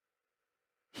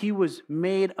 he was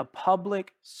made a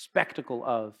public spectacle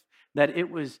of, that it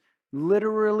was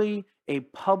literally a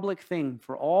public thing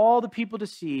for all the people to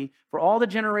see, for all the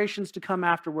generations to come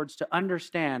afterwards to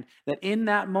understand that in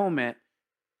that moment,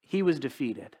 he was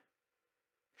defeated.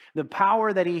 The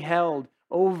power that he held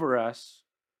over us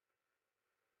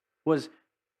was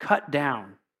cut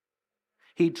down.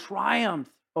 He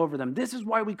triumphed over them. This is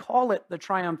why we call it the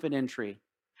triumphant entry.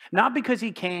 Not because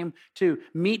he came to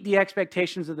meet the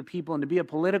expectations of the people and to be a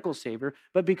political savior,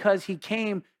 but because he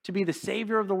came to be the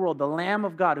Savior of the world, the Lamb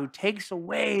of God who takes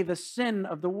away the sin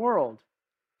of the world.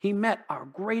 He met our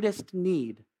greatest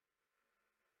need.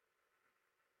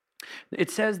 It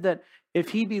says that if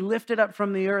he be lifted up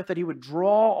from the earth, that he would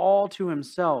draw all to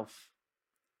himself.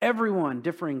 Everyone,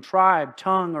 differing tribe,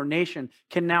 tongue, or nation,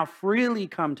 can now freely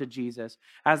come to Jesus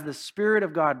as the Spirit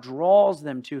of God draws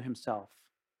them to himself.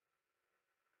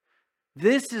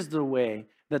 This is the way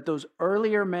that those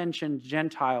earlier mentioned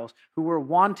Gentiles who were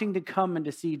wanting to come and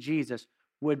to see Jesus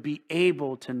would be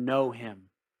able to know him.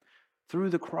 Through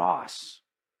the cross,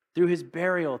 through his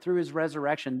burial, through his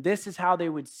resurrection. This is how they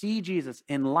would see Jesus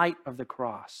in light of the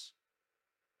cross.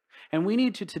 And we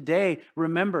need to today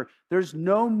remember there's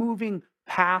no moving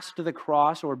past the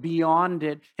cross or beyond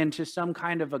it into some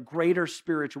kind of a greater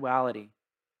spirituality.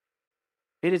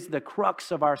 It is the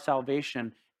crux of our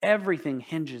salvation. Everything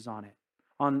hinges on it,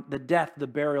 on the death, the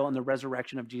burial, and the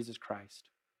resurrection of Jesus Christ.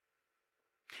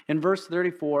 In verse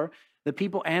 34, the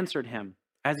people answered him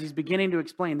as he's beginning to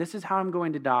explain, this is how I'm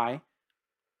going to die.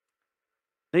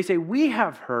 They say, we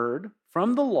have heard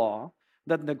from the law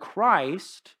that the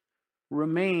Christ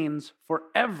remains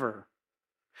forever.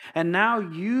 And now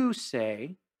you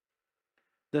say,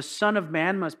 the Son of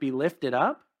Man must be lifted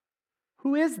up?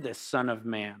 Who is this Son of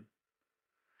Man?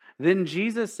 Then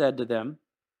Jesus said to them,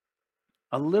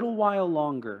 a little while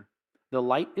longer, the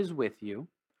light is with you.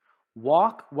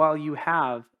 Walk while you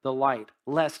have the light,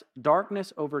 lest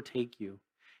darkness overtake you.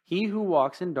 He who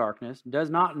walks in darkness does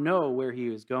not know where he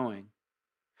is going.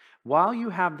 While you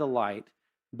have the light,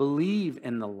 believe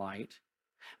in the light,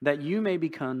 that you may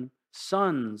become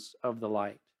sons of the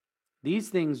light. These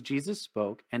things Jesus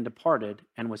spoke and departed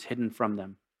and was hidden from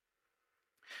them.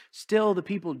 Still, the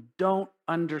people don't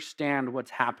understand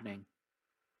what's happening.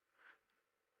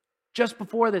 Just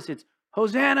before this, it's,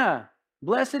 Hosanna,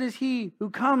 blessed is he who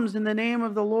comes in the name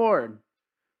of the Lord.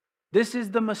 This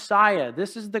is the Messiah.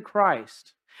 This is the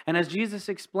Christ. And as Jesus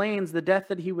explains the death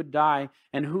that he would die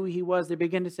and who he was, they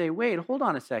begin to say, wait, hold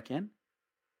on a second.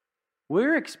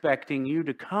 We're expecting you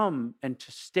to come and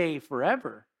to stay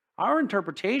forever. Our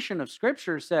interpretation of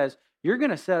Scripture says you're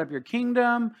going to set up your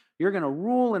kingdom, you're going to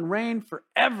rule and reign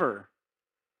forever.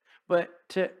 But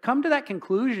to come to that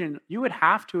conclusion, you would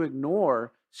have to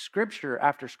ignore Scripture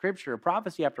after Scripture,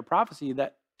 prophecy after prophecy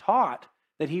that taught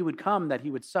that he would come, that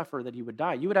he would suffer, that he would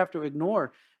die. You would have to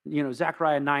ignore,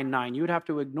 Zechariah 9:9. You would have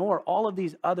to ignore all of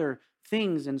these other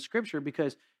things in Scripture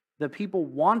because the people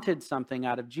wanted something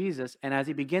out of Jesus. And as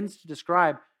he begins to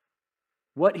describe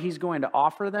what he's going to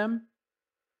offer them,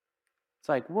 it's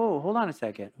like, whoa, hold on a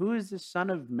second. Who is this Son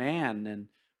of Man? And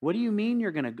what do you mean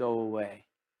you're going to go away?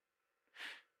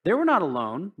 They were not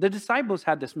alone. The disciples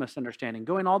had this misunderstanding,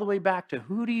 going all the way back to,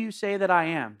 who do you say that I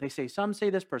am? They say, some say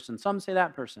this person, some say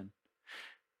that person.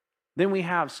 Then we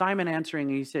have Simon answering,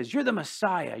 and he says, you're the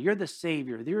Messiah, you're the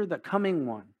Savior, you're the coming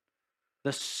one,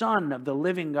 the Son of the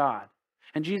living God.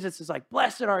 And Jesus is like,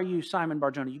 blessed are you, Simon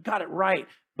Bar-Jonah. You got it right,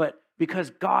 but because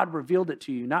God revealed it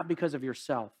to you, not because of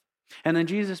yourself. And then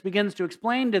Jesus begins to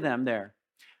explain to them there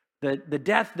the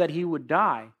death that he would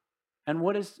die. And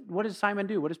what does Simon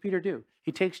do? What does Peter do?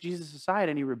 He takes Jesus aside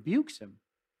and he rebukes him.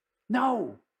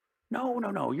 No,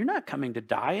 you're not coming to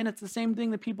die. And it's the same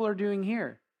thing that people are doing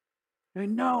here. I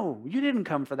mean, no, you didn't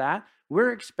come for that.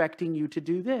 We're expecting you to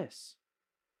do this.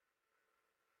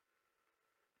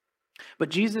 But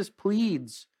Jesus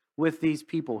pleads with these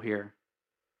people here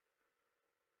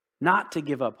not to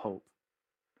give up hope,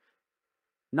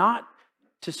 not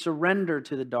to surrender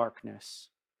to the darkness.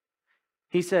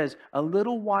 He says, a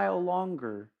little while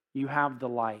longer, you have the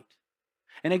light.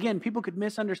 And again, people could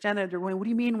misunderstand that. They're going, what do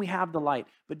you mean we have the light?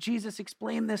 But Jesus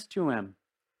explained this to him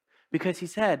because he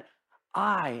said,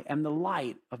 I am the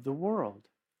light of the world.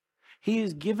 He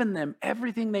has given them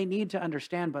everything they need to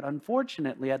understand, but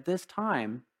unfortunately at this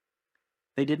time,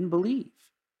 they didn't believe.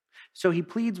 So he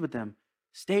pleads with them,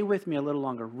 stay with me a little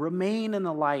longer. Remain in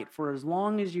the light for as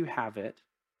long as you have it.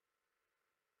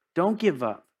 Don't give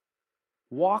up.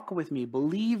 Walk with me,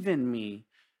 believe in me,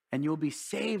 and you'll be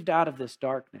saved out of this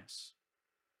darkness.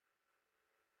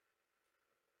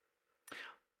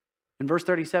 In verse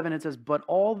 37, it says, "But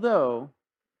although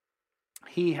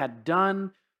he had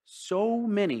done so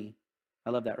many,"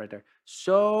 I love that right there,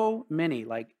 so many,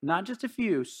 like not just a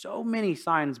few, so many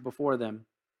signs before them,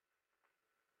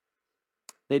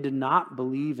 they did not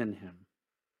believe in him,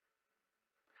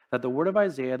 that the word of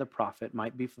Isaiah the prophet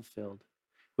might be fulfilled,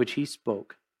 which he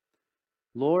spoke.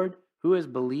 Lord, who has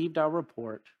believed our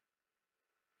report?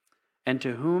 And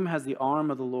to whom has the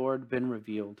arm of the Lord been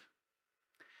revealed?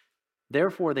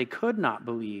 Therefore they could not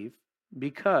believe,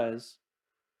 because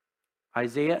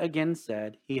Isaiah again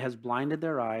said, He has blinded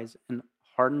their eyes and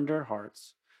hardened their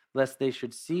hearts, lest they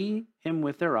should see him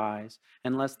with their eyes,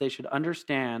 and lest they should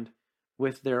understand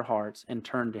with their hearts and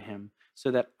turn to him,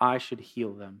 so that I should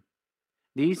heal them.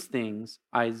 These things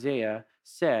Isaiah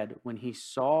said when he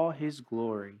saw his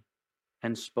glory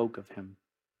and spoke of him.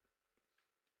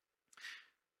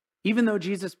 Even though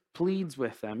Jesus pleads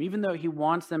with them, even though he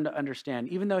wants them to understand,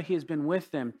 even though he has been with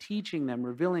them, teaching them,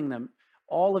 revealing them,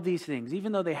 all of these things,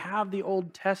 even though they have the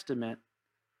Old Testament,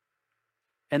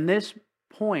 and this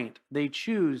point, they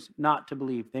choose not to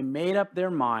believe. They made up their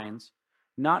minds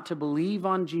not to believe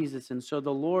on Jesus, and so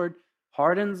the Lord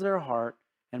hardens their heart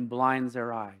and blinds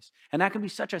their eyes. And that can be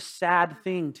such a sad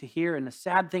thing to hear and a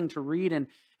sad thing to read,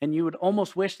 and you would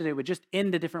almost wish that it would just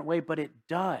end a different way, but it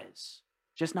does,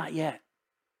 just not yet.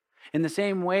 In the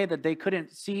same way that they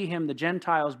couldn't see him, the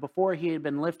Gentiles, before he had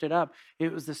been lifted up,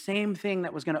 it was the same thing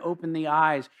that was going to open the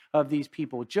eyes of these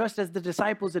people. Just as the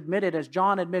disciples admitted, as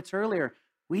John admits earlier,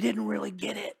 we didn't really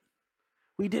get it.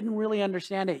 We didn't really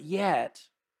understand it yet,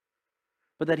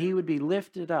 but that he would be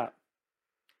lifted up.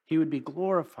 He would be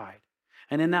glorified.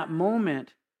 And in that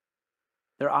moment,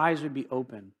 their eyes would be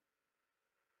open.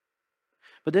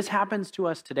 But this happens to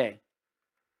us today.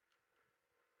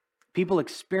 People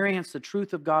experience the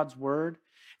truth of God's word.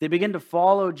 They begin to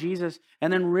follow Jesus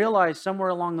and then realize somewhere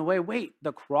along the way, wait,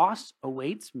 the cross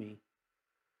awaits me.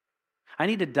 I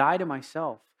need to die to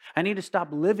myself. I need to stop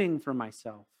living for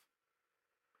myself.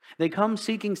 They come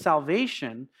seeking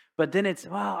salvation, but then it's,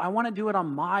 well, I want to do it on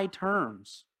my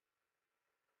terms,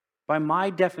 by my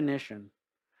definition.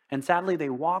 And sadly, they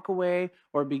walk away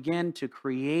or begin to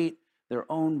create their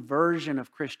own version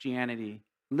of Christianity,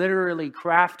 literally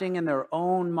crafting in their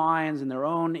own minds, in their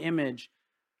own image,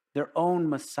 their own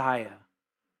Messiah.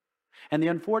 And the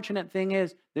unfortunate thing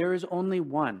is, there is only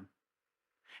one.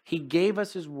 He gave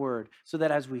us his word so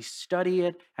that as we study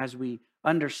it, as we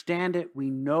understand it, we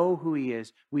know who he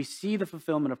is. We see the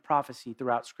fulfillment of prophecy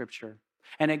throughout Scripture.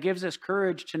 And it gives us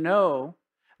courage to know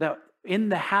that in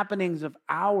the happenings of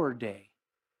our day,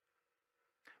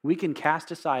 we can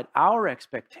cast aside our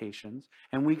expectations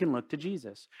and we can look to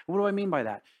Jesus. What do I mean by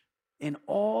that? In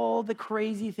all the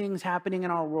crazy things happening in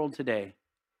our world today,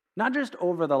 not just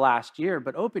over the last year,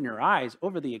 but open your eyes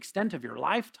over the extent of your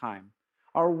lifetime,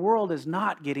 our world is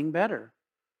not getting better.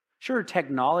 Sure,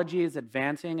 technology is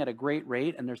advancing at a great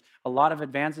rate, and there's a lot of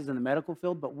advances in the medical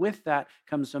field, but with that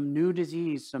comes some new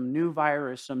disease, some new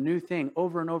virus, some new thing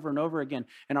over and over and over again,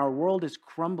 and our world is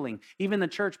crumbling. Even the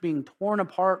church being torn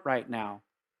apart right now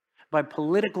by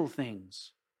political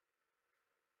things.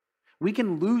 We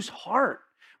can lose heart.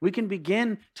 We can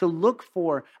begin to look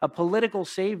for a political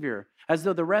savior, as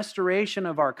though the restoration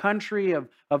of our country, of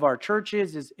our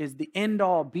churches is the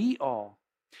end-all, be-all.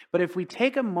 But if we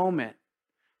take a moment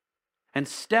and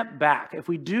step back, if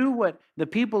we do what the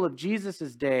people of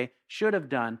Jesus' day should have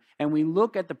done, and we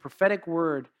look at the prophetic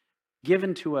word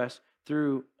given to us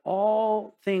through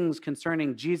all things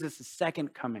concerning Jesus'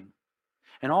 second coming,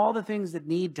 and all the things that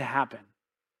need to happen.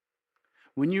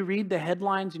 When you read the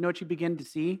headlines, you know what you begin to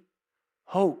see?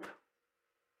 Hope.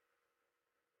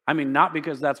 I mean, not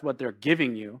because that's what they're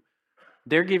giving you.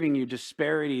 They're giving you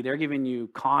disparity. They're giving you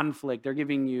conflict. They're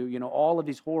giving you, all of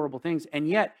these horrible things. And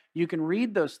yet, you can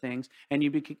read those things and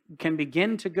you can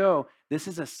begin to go, this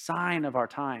is a sign of our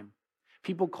time.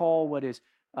 People call what is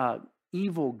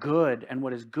evil good and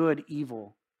what is good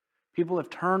evil. People have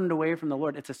turned away from the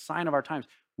Lord. It's a sign of our times.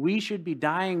 We should be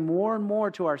dying more and more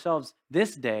to ourselves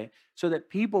this day so that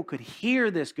people could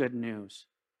hear this good news.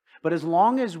 But as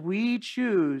long as we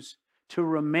choose to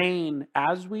remain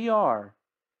as we are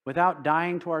without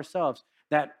dying to ourselves,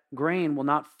 that grain will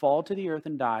not fall to the earth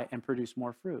and die and produce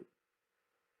more fruit.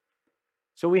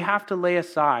 So we have to lay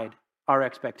aside our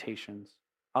expectations.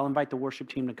 I'll invite the worship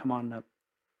team to come on up.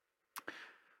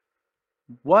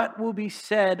 What will be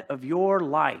said of your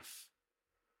life?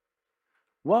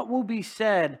 What will be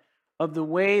said of the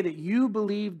way that you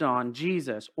believed on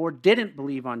Jesus or didn't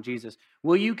believe on Jesus?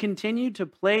 Will you continue to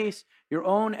place your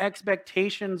own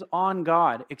expectations on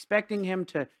God, expecting him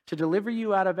to deliver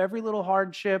you out of every little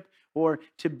hardship, or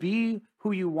to be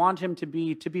who you want him to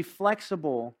be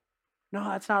flexible No,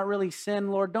 that's not really sin,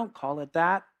 Lord. Don't call it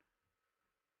that.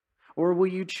 Or will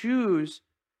you choose,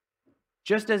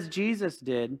 just as Jesus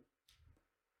did,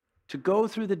 to go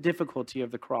through the difficulty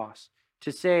of the cross,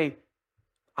 to say,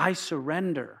 I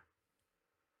surrender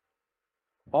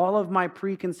all of my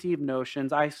preconceived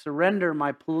notions. I surrender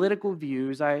my political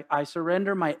views. I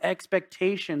surrender my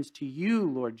expectations to you,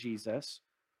 Lord Jesus.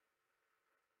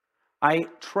 I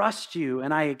trust you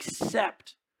and I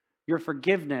accept your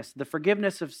forgiveness, the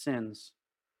forgiveness of sins.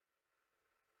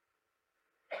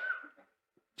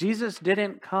 Jesus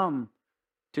didn't come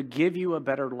to give you a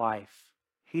better life.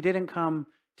 He didn't come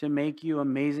to make you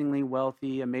amazingly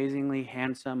wealthy, amazingly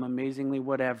handsome, amazingly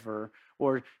whatever,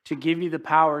 or to give you the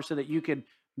power so that you could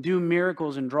do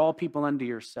miracles and draw people unto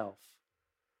yourself.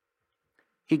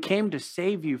 He came to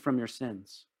save you from your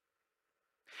sins.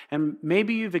 And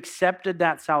maybe you've accepted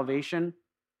that salvation,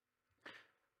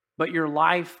 but your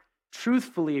life,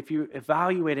 truthfully, if you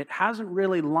evaluate it, hasn't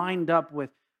really lined up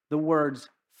with the words,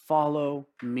 follow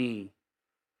me.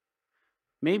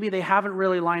 Maybe they haven't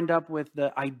really lined up with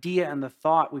the idea and the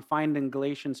thought we find in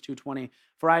Galatians 2:20.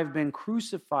 For I have been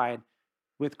crucified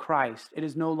with Christ. It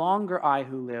is no longer I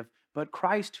who live, but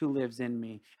Christ who lives in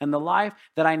me. And the life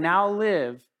that I now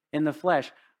live in the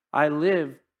flesh, I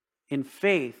live in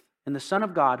faith in the Son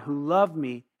of God who loved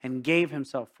me and gave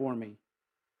himself for me.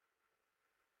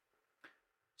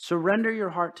 Surrender your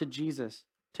heart to Jesus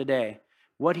today.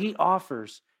 What he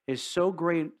offers is so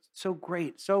great,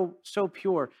 so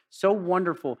pure, so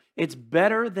wonderful. It's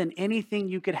better than anything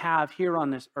you could have here on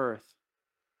this earth.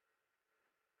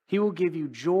 He will give you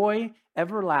joy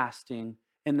everlasting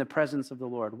in the presence of the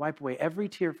Lord. Wipe away every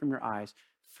tear from your eyes.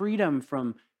 Freedom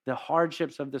from the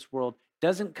hardships of this world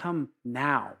doesn't come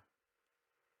now.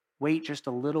 Wait just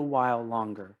a little while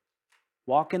longer.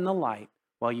 Walk in the light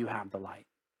while you have the light.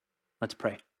 Let's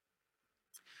pray.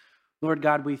 Lord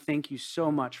God, we thank you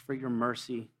so much for your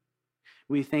mercy.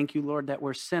 We thank you, Lord, that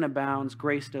where sin abounds,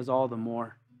 grace does all the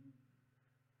more.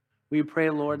 We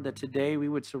pray, Lord, that today we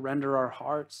would surrender our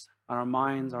hearts, our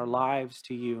minds, our lives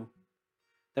to you.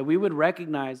 That we would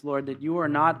recognize, Lord, that you are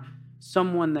not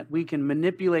someone that we can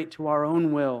manipulate to our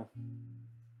own will,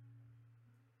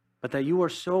 but that you are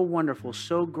so wonderful,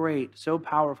 so great, so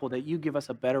powerful that you give us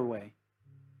a better way.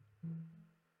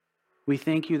 We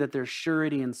thank you that there's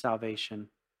surety in salvation.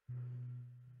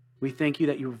 We thank you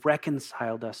that you've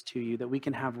reconciled us to you, that we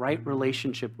can have right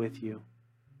relationship with you.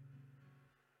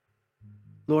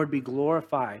 Lord, be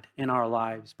glorified in our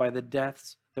lives by the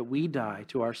deaths that we die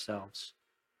to ourselves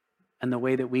and the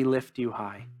way that we lift you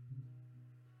high.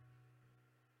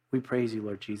 We praise you,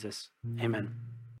 Lord Jesus. Amen.